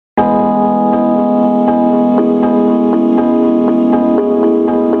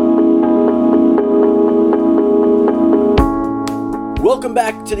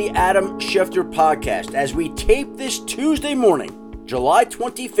to the Adam Schefter Podcast. As we tape this Tuesday morning, July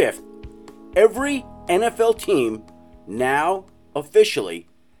 25th, every NFL team now officially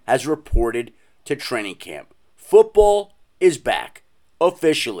has reported to training camp. Football is back,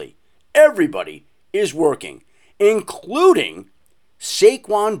 officially. Everybody is working, including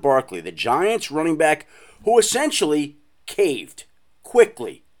Saquon Barkley, the Giants running back who essentially caved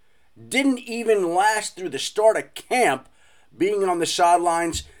quickly. Didn't even last through the start of camp, being on the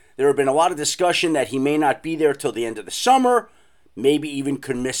sidelines. There have been a lot of discussion that he may not be there till the end of the summer, maybe even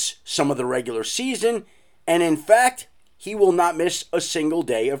could miss some of the regular season, and in fact, he will not miss a single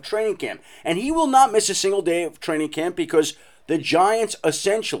day of training camp. And he will not miss a single day of training camp because the Giants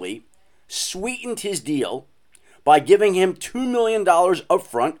essentially sweetened his deal by giving him $2 million up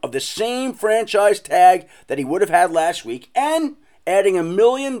front of the same franchise tag that he would have had last week and adding $1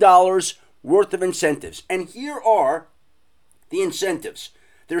 million worth of incentives. And here are the incentives.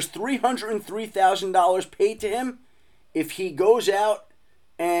 There's $303,000 paid to him if he goes out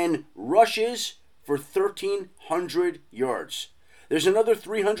and rushes for 1,300 yards. There's another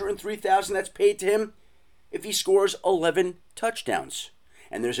 $303,000 that's paid to him if he scores 11 touchdowns.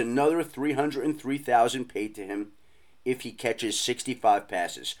 And there's another $303,000 paid to him if he catches 65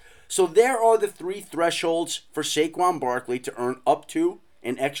 passes. So there are the three thresholds for Saquon Barkley to earn up to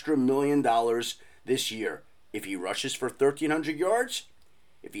an extra $1 million this year. If he rushes for 1,300 yards,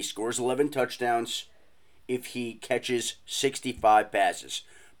 if he scores 11 touchdowns, if he catches 65 passes.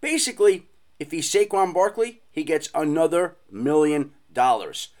 Basically, if he's Saquon Barkley, he gets another $1 million. But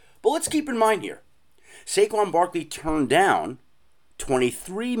let's keep in mind here, Saquon Barkley turned down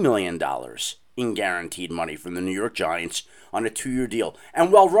 $23 million in guaranteed money from the New York Giants on a 2-year deal.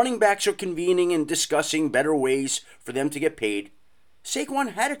 And while running backs are convening and discussing better ways for them to get paid,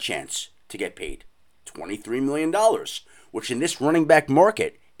 Saquon had a chance to get paid $23 million, which in this running back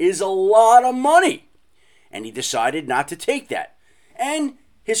market is a lot of money. And he decided not to take that. And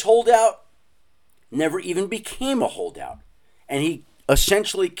his holdout never even became a holdout. And he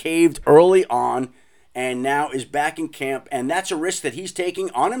essentially caved early on and now is back in camp. And that's a risk that he's taking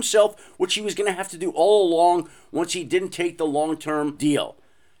on himself, which he was going to have to do all along once he didn't take the long-term deal.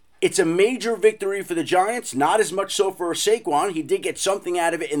 It's a major victory for the Giants, not as much so for Saquon. He did get something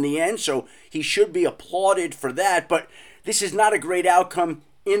out of it in the end, so he should be applauded for that. But this is not a great outcome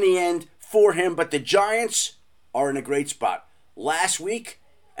in the end for him. But the Giants are in a great spot. Last week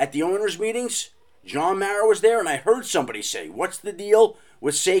at the owners' meetings, John Mara was there, and I heard somebody say, "What's the deal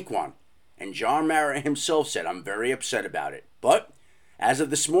with Saquon?" And John Mara himself said, "I'm very upset about it." But as of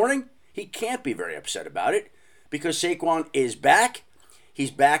this morning, he can't be very upset about it because Saquon is back. He's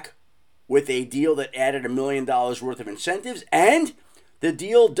back with a deal that added $1 million worth of incentives, and the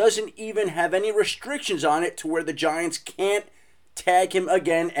deal doesn't even have any restrictions on it to where the Giants can't tag him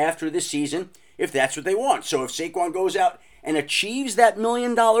again after this season if that's what they want. So if Saquon goes out and achieves that $1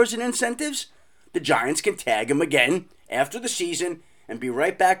 million in incentives, the Giants can tag him again after the season and be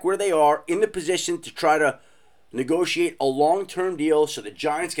right back where they are in the position to try to negotiate a long-term deal so the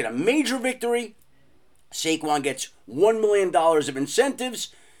Giants get a major victory. Saquon gets $1 million of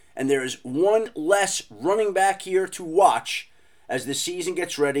incentives, and there is one less running back here to watch as the season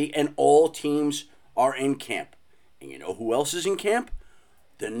gets ready and all teams are in camp. And you know who else is in camp?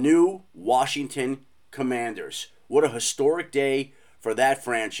 The new Washington Commanders. What a historic day for that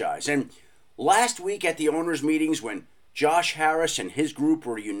franchise. And last week at the owners' meetings when Josh Harris and his group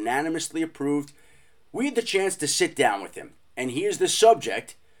were unanimously approved, we had the chance to sit down with him. And he is the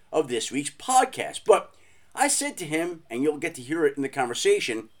subject of this week's podcast. But I said to him, and you'll get to hear it in the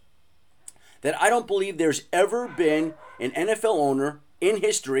conversation, that I don't believe there's ever been an NFL owner in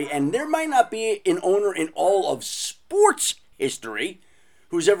history, and there might not be an owner in all of sports history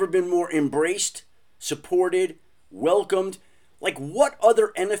who's ever been more embraced, supported, welcomed. Like, what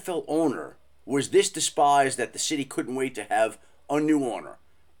other NFL owner was this despised that the city couldn't wait to have a new owner?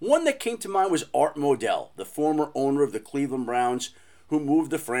 One that came to mind was Art Modell, the former owner of the Cleveland Browns, who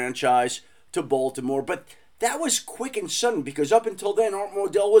moved the franchise to Baltimore. But that was quick and sudden because up until then, Art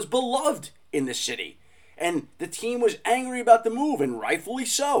Modell was beloved in the city. And the team was angry about the move, and rightfully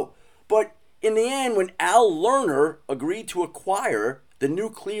so. But in the end, when Al Lerner agreed to acquire the new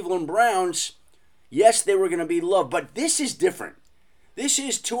Cleveland Browns, yes, they were going to be loved. But this is different. This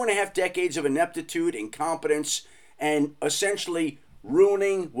is 2.5 decades of ineptitude, incompetence, and essentially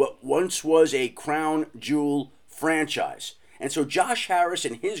ruining what once was a crown jewel franchise. And so Josh Harris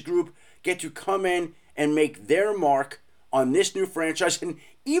and his group get to come in and make their mark on this new franchise. And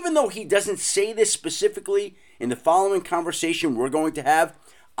even though he doesn't say this specifically in the following conversation we're going to have,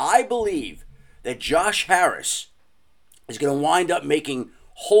 I believe that Josh Harris is going to wind up making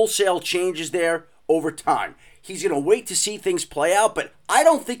wholesale changes there over time. He's going to wait to see things play out, but I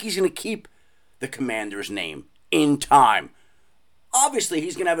don't think he's going to keep the Commanders name in time. Obviously,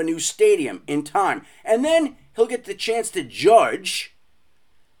 he's going to have a new stadium in time. And then he'll get the chance to judge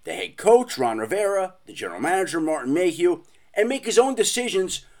the head coach, Ron Rivera, the general manager, Martin Mayhew, and make his own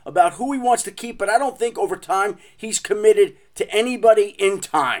decisions about who he wants to keep. But I don't think over time he's committed to anybody in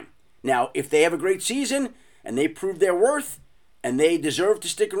time. Now, if they have a great season and they prove their worth and they deserve to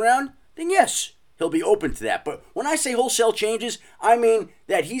stick around, then yes, he'll be open to that. But when I say wholesale changes, I mean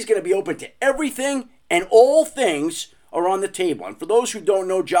that he's going to be open to everything, and all things are on the table. And for those who don't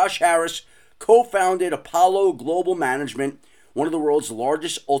know, Josh Harris co-founded Apollo Global Management, one of the world's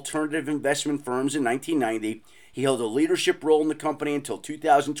largest alternative investment firms, in 1990. He held a leadership role in the company until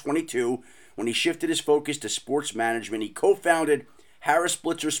 2022, when he shifted his focus to sports management. He co-founded Harris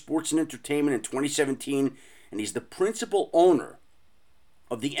Blitzer Sports and Entertainment in 2017, and he's the principal owner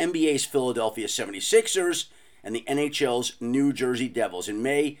of the NBA's Philadelphia 76ers and the NHL's New Jersey Devils. In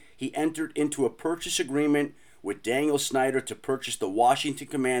May, he entered into a purchase agreement with Daniel Snyder to purchase the Washington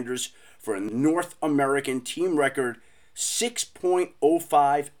Commanders for a North American team record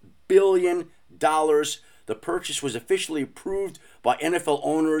 $6.05 billion. The purchase was officially approved by NFL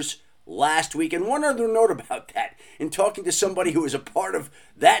owners last week. And one other note about that, in talking to somebody who was a part of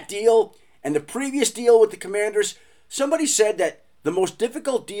that deal and the previous deal with the Commanders, somebody said that the most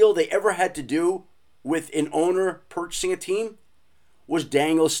difficult deal they ever had to do with an owner purchasing a team was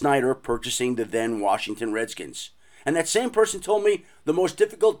Daniel Snyder purchasing the then Washington Redskins. And that same person told me the most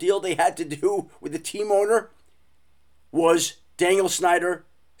difficult deal they had to do with the team owner was Daniel Snyder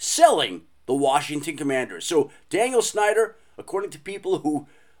selling the Washington Commanders. So Daniel Snyder, according to people who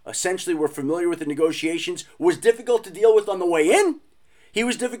essentially were familiar with the negotiations, was difficult to deal with on the way in. He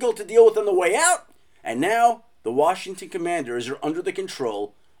was difficult to deal with on the way out. And now the Washington Commanders are under the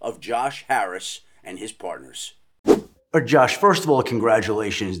control of Josh Harris and his partners. Josh, first of all,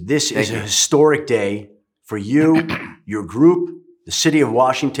 congratulations. This is a historic day for you, your group, the city of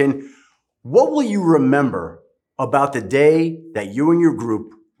Washington. What will you remember about the day that you and your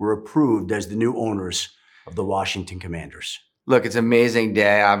group were approved as the new owners of the Washington Commanders? Look, it's an amazing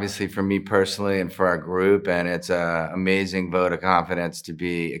day, obviously, for me personally and for our group, and it's an amazing vote of confidence to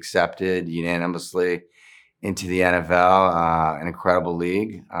be accepted unanimously into the NFL, an incredible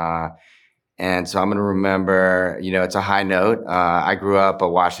league. And so I'm going to remember, it's a high note. I grew up a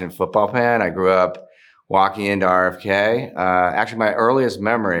Washington football fan. I grew up walking into RFK. Actually, my earliest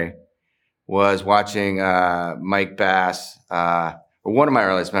memory was watching Mike Bass, or one of my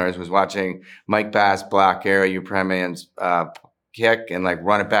earliest memories was watching Mike Bass block Gary Upremian's kick and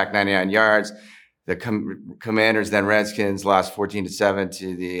run it back 99 yards. The Commanders, then Redskins, lost 14-7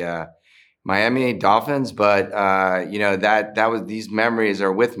 to the Miami Dolphins. But, these memories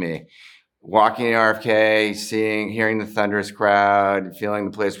are with me. Walking in RFK, hearing the thunderous crowd, feeling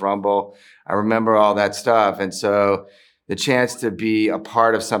the place rumble. I remember all that stuff. And so the chance to be a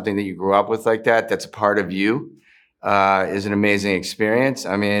part of something that you grew up with like that, that's a part of you, is an amazing experience.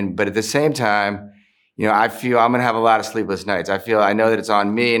 But at the same time, I feel I'm going to have a lot of sleepless nights. I know that it's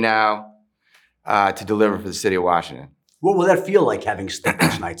on me now to deliver for the city of Washington. What will that feel like, having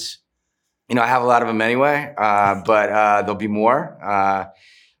sleepless nights? I have a lot of them anyway, but there'll be more.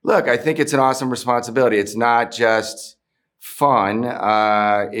 Look, I think it's an awesome responsibility. It's not just fun.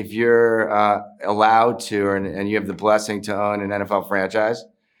 If you're allowed to, and you have the blessing to own an NFL franchise,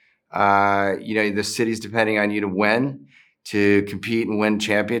 the city's depending on you to win, to compete and win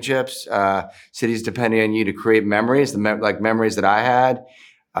championships. City's depending on you to create memories, memories that I had.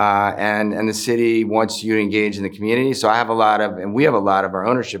 And the city wants you to engage in the community. So we have a lot of our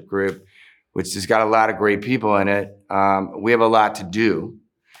ownership group, which has got a lot of great people in it. We have a lot to do.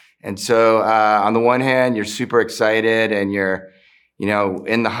 And so on the one hand, you're super excited and you're,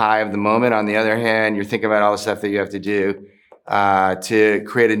 in the high of the moment. On the other hand, you're thinking about all the stuff that you have to do to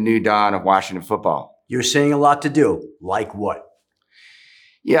create a new dawn of Washington football. You're saying a lot to do. Like what?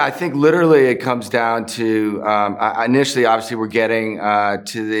 Yeah, I think literally it comes down to initially, obviously, we're getting to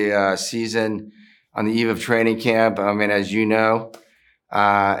the season on the eve of training camp. As you know,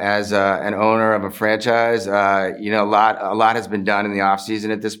 as an owner of a franchise, a lot has been done in the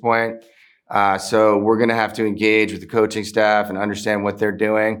offseason at this point. So we're going to have to engage with the coaching staff and understand what they're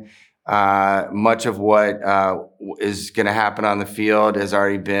doing. Much of what is going to happen on the field has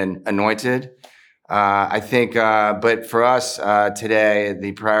already been anointed. I think, but for us today,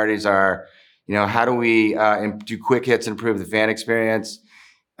 the priorities are, how do we do quick hits, improve the fan experience,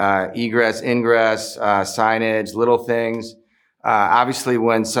 egress, ingress, signage, little things. Obviously,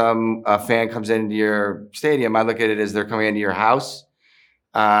 when a fan comes into your stadium, I look at it as they're coming into your house.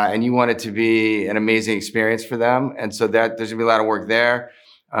 and you want it to be an amazing experience for them. And so that there's gonna be a lot of work there.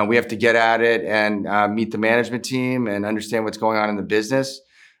 We have to get at it and meet the management team and understand what's going on in the business.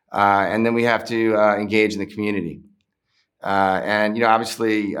 And then we have to engage in the community. And,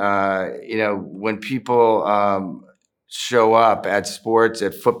 obviously, when people show up at sports,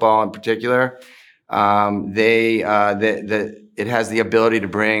 at football in particular, it has the ability to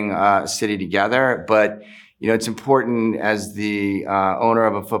bring a city together. But, it's important as the owner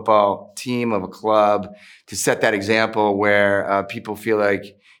of a football team, of a club, to set that example where people feel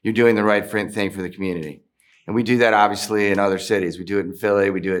like you're doing the right thing for the community. And we do that obviously in other cities. We do it in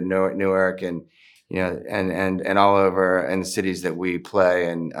Philly, we do it in Newark, and and all over in the cities that we play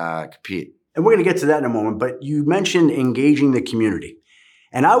and compete. And we're going to get to that in a moment. But you mentioned engaging the community,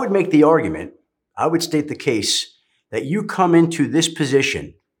 and I would make the argument, I would state the case that you come into this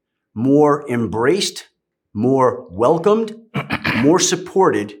position more embraced, more welcomed, more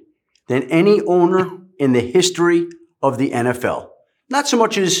supported than any owner in the history of the NFL. Not so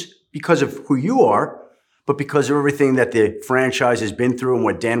much as because of who you are, but because of everything that the franchise has been through and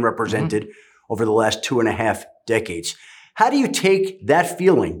what Dan represented over the last 2.5 decades. How do you take that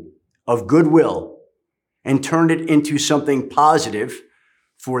feeling of goodwill and turn it into something positive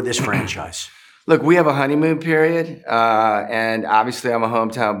for this franchise? Look, we have a honeymoon period, and obviously I'm a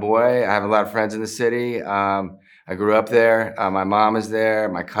hometown boy. I have a lot of friends in the city. I grew up there. My mom is there.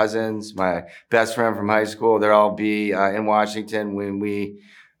 My cousins, my best friend from high school, they'll all be in Washington when we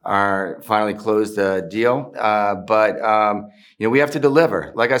are finally closed the deal. But we have to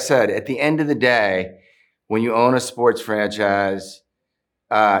deliver. Like I said, at the end of the day, when you own a sports franchise,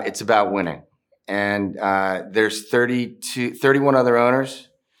 it's about winning. And there's 31 other owners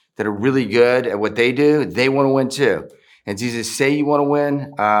that are really good at what they do. They want to win too. And it's easy to say you want to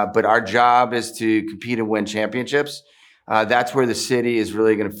win, but our job is to compete and win championships. That's where the city is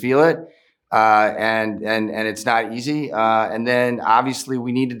really going to feel it. And it's not easy. And then obviously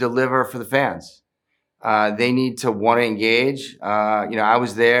we need to deliver for the fans. They need to want to engage. I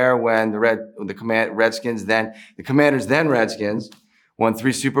was there when the Commanders, then Redskins, won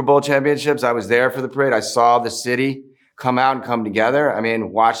 3 Super Bowl championships. I was there for the parade. I saw the city come out and come together. I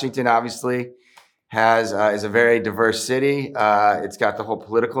mean, Washington obviously is a very diverse city. It's got the whole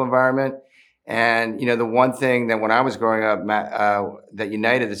political environment. And, the one thing that when I was growing up, that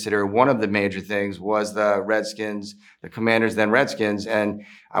united the city, or one of the major things, was the Redskins, the Commanders, then Redskins. And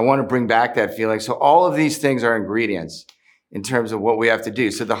I want to bring back that feeling. So all of these things are ingredients in terms of what we have to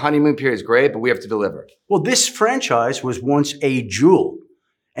do. So the honeymoon period is great, but we have to deliver. Well, this franchise was once a jewel.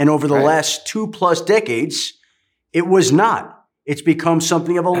 And over the last 2+ decades, it was not. It's become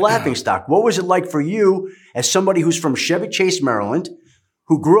something of a laughingstock. What was it like for you as somebody who's from Chevy Chase, Maryland,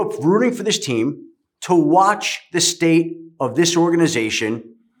 who grew up rooting for this team, to watch the state of this organization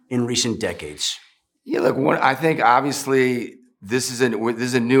in recent decades? Yeah, look, I think obviously this is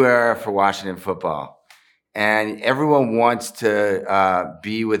a new era for Washington football, and everyone wants to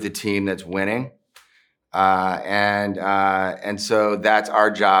be with a team that's winning, and so that's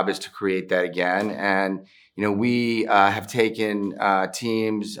our job, is to create that again. And we have taken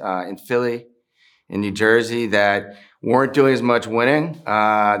teams in Philly, in New Jersey, that weren't doing as much winning,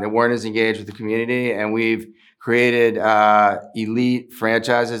 that weren't as engaged with the community, and we've created elite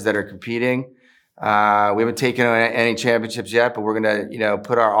franchises that are competing. We haven't taken any championships yet, but we're going to,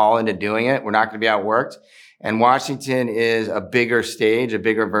 put our all into doing it. We're not going to be outworked. And Washington is a bigger stage, a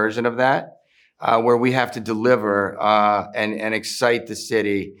bigger version of that, where we have to deliver and excite the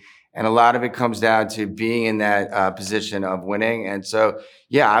city. And a lot of it comes down to being in that position of winning. And so,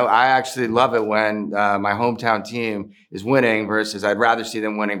 I actually love it when my hometown team is winning, versus I'd rather see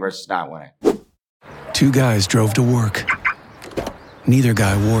them winning versus not winning. 2 guys drove to work. Neither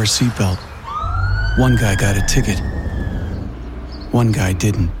guy wore a seatbelt. One guy got a ticket. One guy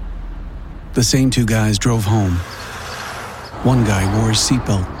didn't. The same 2 guys drove home. One guy wore his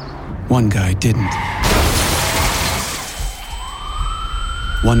seatbelt. One guy didn't.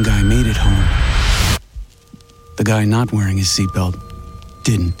 One guy made it home. The guy not wearing his seatbelt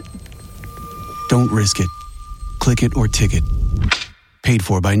didn't. Don't risk it. Click it or ticket. Paid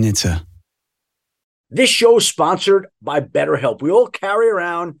for by NHTSA. This show is sponsored by BetterHelp. We all carry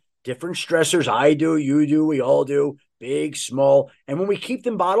around different stressors. I do, you do, we all do, big, small. And when we keep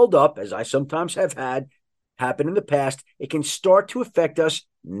them bottled up, as I sometimes have had happen in the past, it can start to affect us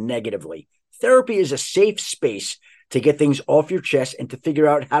negatively. Therapy is a safe space to get things off your chest and to figure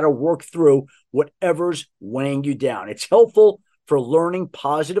out how to work through whatever's weighing you down. It's helpful for learning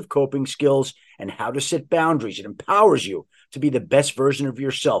positive coping skills and how to set boundaries. It empowers you to be the best version of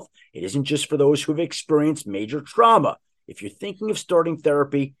yourself. It isn't just for those who've experienced major trauma. If you're thinking of starting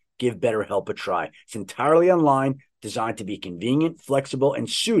therapy, give BetterHelp a try. It's entirely online, designed to be convenient, flexible, and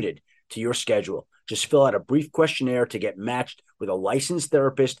suited to your schedule. Just fill out a brief questionnaire to get matched with a licensed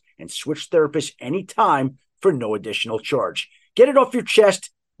therapist and switch therapists anytime for no additional charge. Get it off your chest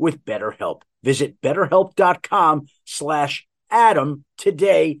with BetterHelp. Visit BetterHelp.com/Adam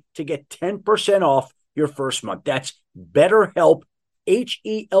today to get 10% off your first month. That's BetterHelp,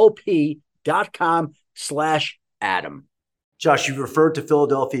 HELP.com/Adam. Josh, you referred to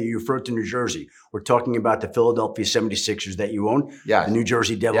Philadelphia, you referred to New Jersey. We're talking about the Philadelphia 76ers that you own, Yes. the New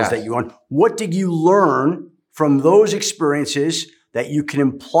Jersey Devils Yes. that you own. What did you learn from those experiences that you can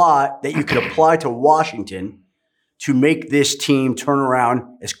apply to Washington to make this team turn around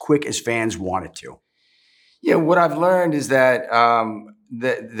as quick as fans want it to? Yeah, what I've learned is that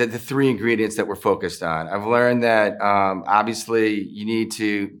the three ingredients that we're focused on. I've learned that obviously you need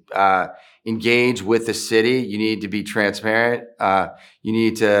to engage with the city. You need to be transparent. You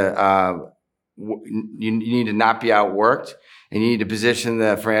need to not be outworked, and you need to position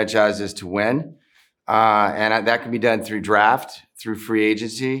the franchises to win. And that can be done through draft, through free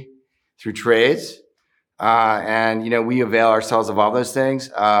agency, through trades. And we avail ourselves of all those things.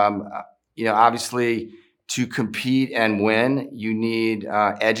 Obviously, to compete and win, you need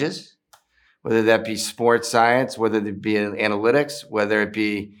edges, whether that be sports science, whether it be analytics, whether it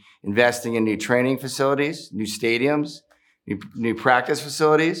be investing in new training facilities, new stadiums, new practice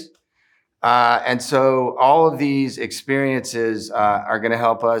facilities. And so all of these experiences are going to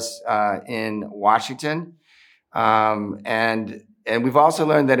help us in Washington. And we've also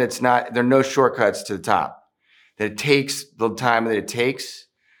learned that there are no shortcuts to the top, that it takes the time that it takes.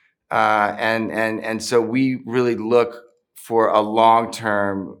 And so we really look for a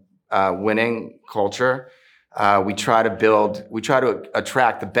long-term winning culture. We try to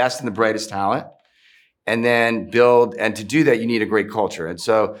attract the best and the brightest talent, and then build. And to do that, you need a great culture. And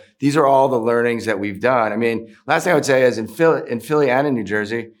so these are all the learnings that we've done. I mean, last thing I would say is in Philly and in New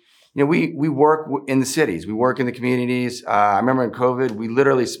Jersey, we work in the cities, we work in the communities. I remember in COVID, we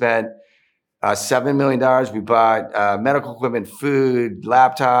literally spent $7 million. We bought medical equipment, food,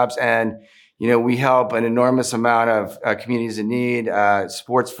 laptops, and we help an enormous amount of communities in need,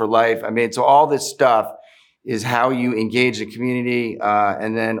 sports for life. I mean, so all this stuff is how you engage the community,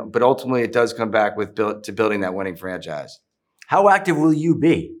 but ultimately it does come back to building that winning franchise. How active will you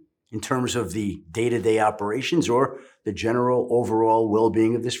be in terms of the day-to-day operations or the general overall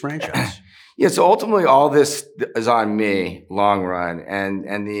well-being of this franchise? Yeah, so ultimately all this is on me, long run,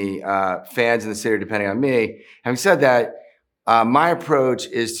 and the fans in the city are depending on me. Having said that, my approach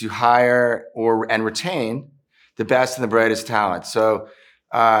is to hire and retain the best and the brightest talent. So,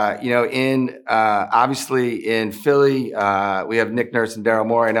 obviously in Philly, we have Nick Nurse and Daryl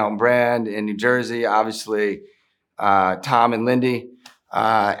Morey and Elton Brand. In New Jersey, obviously, Tom and Lindy.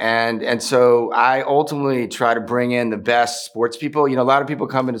 And so I ultimately try to bring in the best sports people. A lot of people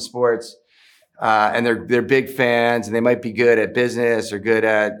come into sports and they're big fans, and they might be good at business or good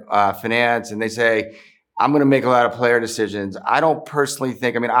at finance, and they say, I'm going to make a lot of player decisions. I don't personally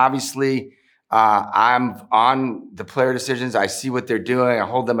think, obviously, I'm on the player decisions. I see what they're doing. I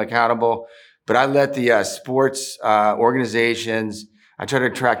hold them accountable. But I let the sports organizations, I try to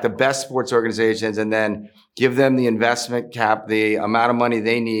attract the best sports organizations and then give them the investment cap, the amount of money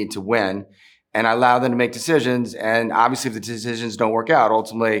they need to win, and I allow them to make decisions. And obviously, if the decisions don't work out,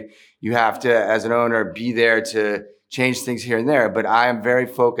 ultimately, you have to, as an owner, be there to change things here and there. But I am very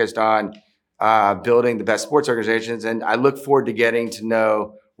focused on building the best sports organizations. And I look forward to getting to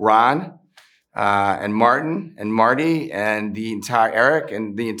know Ron and Martin and Marty and the entire Eric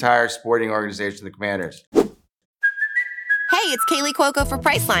and the entire sporting organization, the Commanders. Hey, it's Kaylee Cuoco for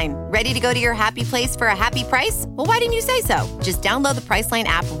Priceline. Ready to go to your happy place for a happy price? Well, why didn't you say so? Just download the Priceline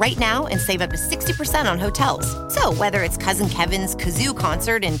app right now and save up to 60% on hotels. So whether it's Cousin Kevin's Kazoo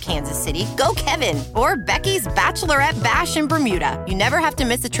Concert in Kansas City, go Kevin, or Becky's Bachelorette Bash in Bermuda, you never have to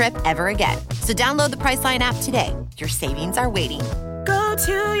miss a trip ever again. So download the Priceline app today. Your savings are waiting. Go to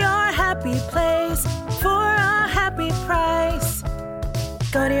your happy place for a happy price.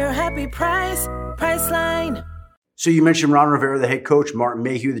 Go to your happy price, Priceline. So you mentioned Ron Rivera, the head coach, Martin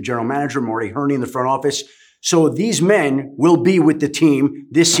Mayhew, the general manager, Marty Herney in the front office. So these men will be with the team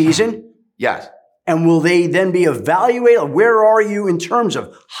this season? Yes. And will they then be evaluated? Where are you in terms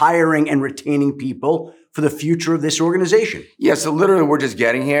of hiring and retaining people for the future of this organization? Yeah, so literally we're just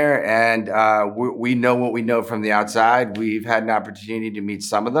getting here, and we know what we know from the outside. We've had an opportunity to meet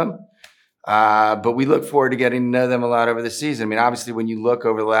some of them, but we look forward to getting to know them a lot over the season. Obviously, when you look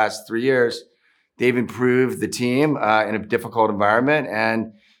over the last 3 years, they've improved the team in a difficult environment.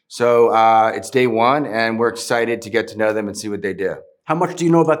 And So it's day one, and we're excited to get to know them and see what they do. How much do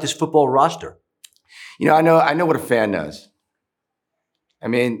you know about this football roster? I know what a fan knows. I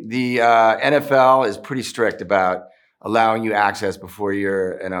mean, the NFL is pretty strict about allowing you access before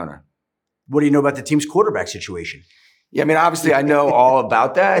you're an owner. What do you know about the team's quarterback situation? Yeah, I mean, obviously I know all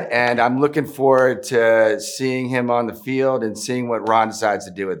about that, and I'm looking forward to seeing him on the field and seeing what Ron decides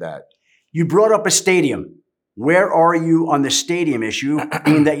to do with that. You brought up a stadium. Where are you on the stadium issue,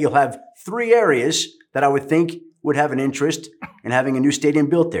 being that you'll have 3 areas that I would think would have an interest in having a new stadium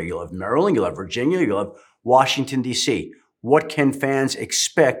built there? You'll have Maryland, you'll have Virginia, you'll have Washington, D.C. What can fans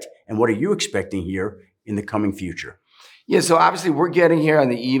expect, and what are you expecting here in the coming future? Yeah, so obviously we're getting here on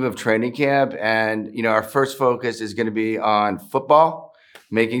the eve of training camp, and our first focus is going to be on football,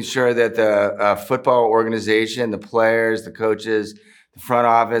 making sure that the football organization, the players, the coaches, the front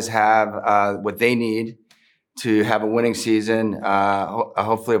office have what they need to have a winning season,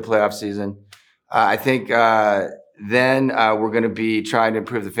 hopefully a playoff season. I think then we're going to be trying to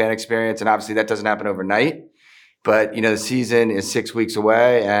improve the fan experience, and obviously that doesn't happen overnight. But the season is 6 weeks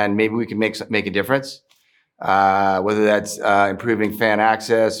away, and maybe we can make a difference. Whether that's improving fan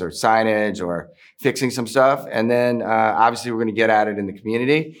access or signage or fixing some stuff. And then obviously we're going to get at it in the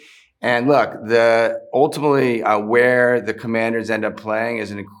community. And look, ultimately where the Commanders end up playing is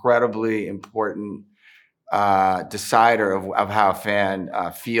an incredibly important decider of how a fan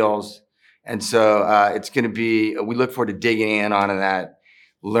feels. And so it's going to be, we look forward to digging in on that,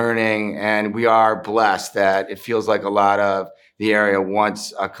 learning, and we are blessed that it feels like a lot of the area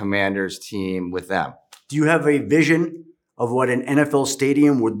wants a Commanders team with them. Do you have a vision of what an NFL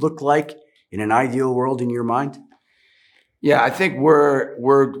stadium would look like in an ideal world in your mind? Yeah, I think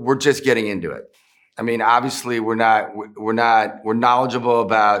we're just getting into it. I mean, obviously we're knowledgeable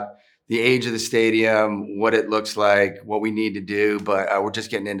about the age of the stadium, what it looks like, what we need to do, but we're just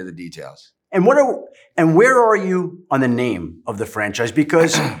getting into the details. And where are you on the name of the franchise?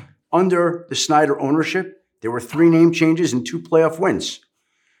 Because under the Snyder ownership, there were 3 name changes and 2 playoff wins.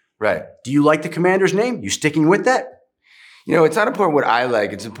 Right. Do you like the Commander's name? You sticking with that? It's not important what I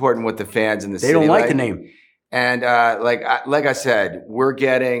like. It's important what the fans in the city like. They don't like the name. And like I said, we're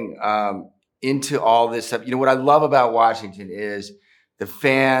getting into all this stuff. What I love about Washington is the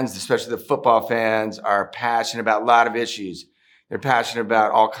fans, especially the football fans, are passionate about a lot of issues. They're passionate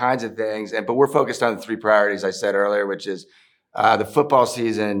about all kinds of things. But we're focused on the 3 priorities I said earlier, which is the football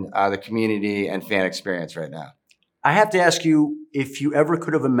season, the community, and fan experience right now. I have to ask you if you ever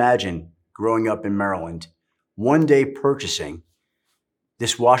could have imagined growing up in Maryland, one day purchasing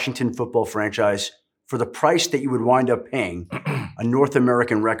this Washington football franchise for the price that you would wind up paying, a North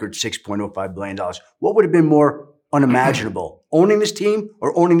American record $6.05 billion. What would have been more unimaginable, owning this team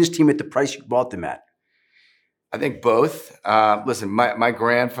or owning this team at the price you bought them at? I think both. Listen, my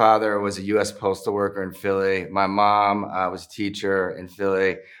grandfather was a U.S. postal worker in Philly. My mom was a teacher in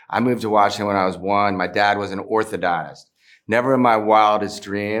Philly. I moved to Washington when I was 1. My dad was an orthodontist. Never in my wildest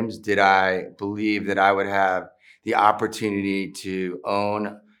dreams did I believe that I would have the opportunity to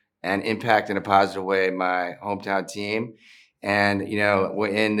own and impact in a positive way my hometown team. And,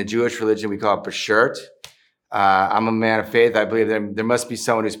 in the Jewish religion, we call it bashert. I'm a man of faith. I believe there must be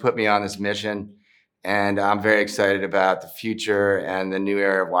someone who's put me on this mission. And I'm very excited about the future and the new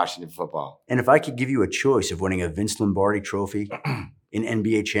era of Washington football. And if I could give you a choice of winning a Vince Lombardi trophy, an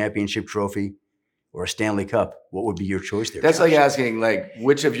NBA championship trophy, or a Stanley Cup, what would be your choice there? That's Josh? like asking,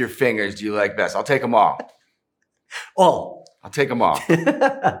 which of your fingers do you like best? I'll take them all. All. I'll take them all.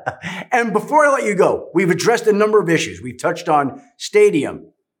 And before I let you go, we've addressed a number of issues. We've touched on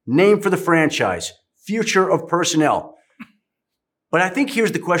stadium, name for the franchise, future of personnel. But I think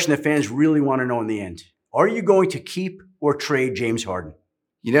here's the question that fans really want to know in the end. Are you going to keep or trade James Harden?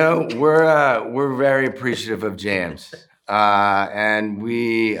 We're very appreciative of James. And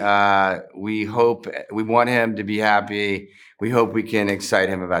we hope, we want him to be happy. We hope we can excite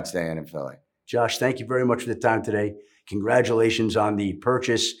him about staying in Philly. Josh, thank you very much for the time today. Congratulations on the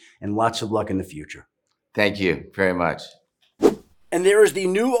purchase and lots of luck in the future. Thank you very much. And there is the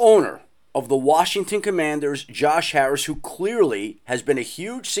new owner of the Washington Commanders, Josh Harris, who clearly has been a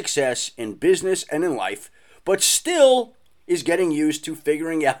huge success in business and in life, but still is getting used to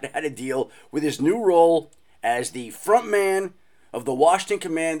figuring out how to deal with his new role as the front man of the Washington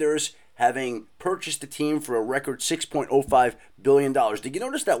Commanders, having purchased the team for a record $6.05 billion. Did you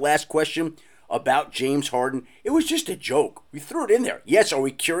notice that last question about James Harden? It was just a joke. We threw it in there. Yes, are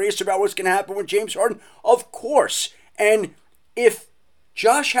we curious about what's going to happen with James Harden? Of course. And if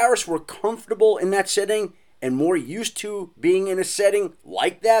Josh Harris were comfortable in that setting and more used to being in a setting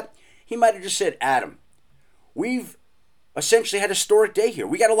like that, he might have just said, Adam, we've essentially had a historic day here.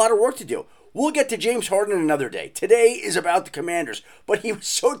 We got a lot of work to do. We'll get to James Harden another day. Today is about the Commanders, but he was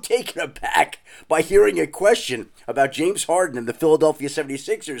so taken aback by hearing a question about James Harden and the Philadelphia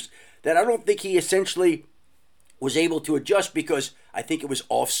 76ers that I don't think he essentially was able to adjust, because I think it was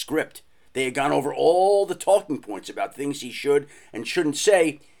off script. They had gone over all the talking points about things he should and shouldn't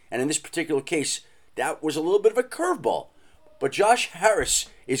say, and in this particular case, that was a little bit of a curveball. But Josh Harris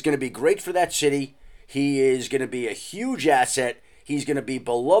is going to be great for that city. He is going to be a huge asset. He's going to be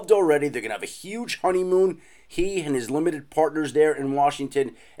beloved already. They're going to have a huge honeymoon, he and his limited partners there in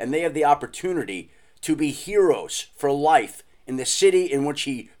Washington, and they have the opportunity to be heroes for life in the city in which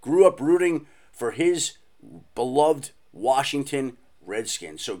he grew up rooting for his beloved Washington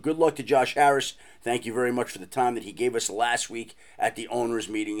Redskins. So good luck to Josh Harris. Thank you very much for the time that he gave us last week at the owners'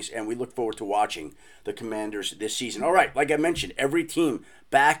 meetings, and we look forward to watching the Commanders this season. All right, like I mentioned, every team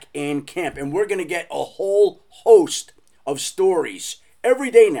back in camp, and we're going to get a whole host of stories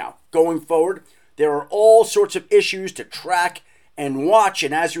every day now going forward. There are all sorts of issues to track and watch,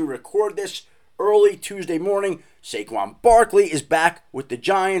 and as we record this early Tuesday morning, Saquon Barkley is back with the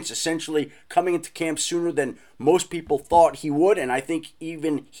Giants, essentially coming into camp sooner than most people thought he would, and I think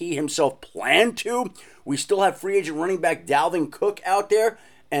even he himself planned to. We still have free agent running back Dalvin Cook out there,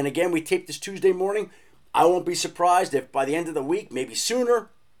 and again, we tape this Tuesday morning. I won't be surprised if by the end of the week, maybe sooner,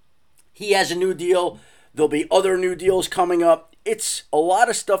 he has a new deal. There'll be other new deals coming up. It's a lot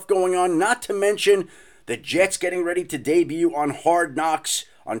of stuff going on, not to mention the Jets getting ready to debut on Hard Knocks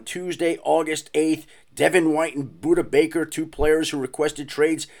on Tuesday, August 8th. Devin White and Budda Baker, two players who requested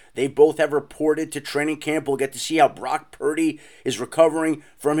trades, they both have reported to training camp. We'll get to see how Brock Purdy is recovering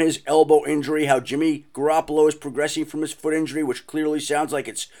from his elbow injury, how Jimmy Garoppolo is progressing from his foot injury, which clearly sounds like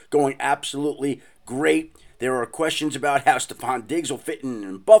it's going absolutely great. There are questions about how Stephon Diggs will fit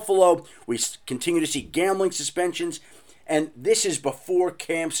in Buffalo. We continue to see gambling suspensions. And this is before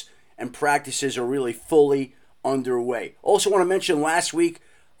camps and practices are really fully underway. Also want to mention last week,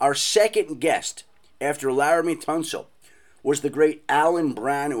 our second guest after Laramie Tunsil was the great Alan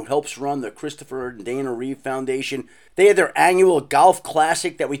Brown, who helps run the Christopher and Dana Reeve Foundation. They had their annual golf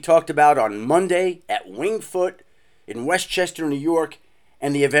classic that we talked about on Monday at Winged Foot in Westchester, New York.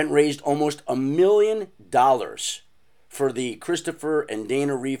 And the event raised almost $1 million for the Christopher and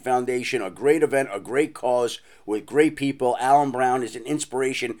Dana Reeve Foundation. A great event, a great cause with great people. Alan Brown is an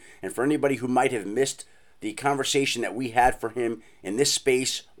inspiration. And for anybody who might have missed the conversation that we had for him in this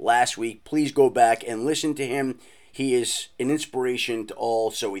space last week, please go back and listen to him. He is an inspiration to all.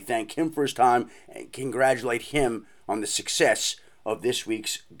 So we thank him for his time and congratulate him on the success of this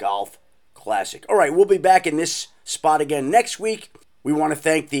week's Golf Classic. All right, we'll be back in this spot again next week. We want to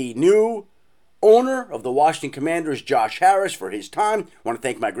thank the new owner of the Washington Commanders, Josh Harris, for his time. I want to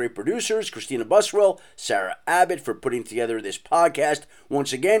thank my great producers, Christina Buswell, Sarah Abbott, for putting together this podcast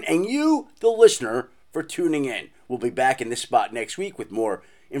once again, and you, the listener, for tuning in. We'll be back in this spot next week with more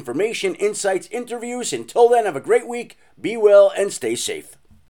information, insights, interviews. Until then, have a great week, be well, and stay safe.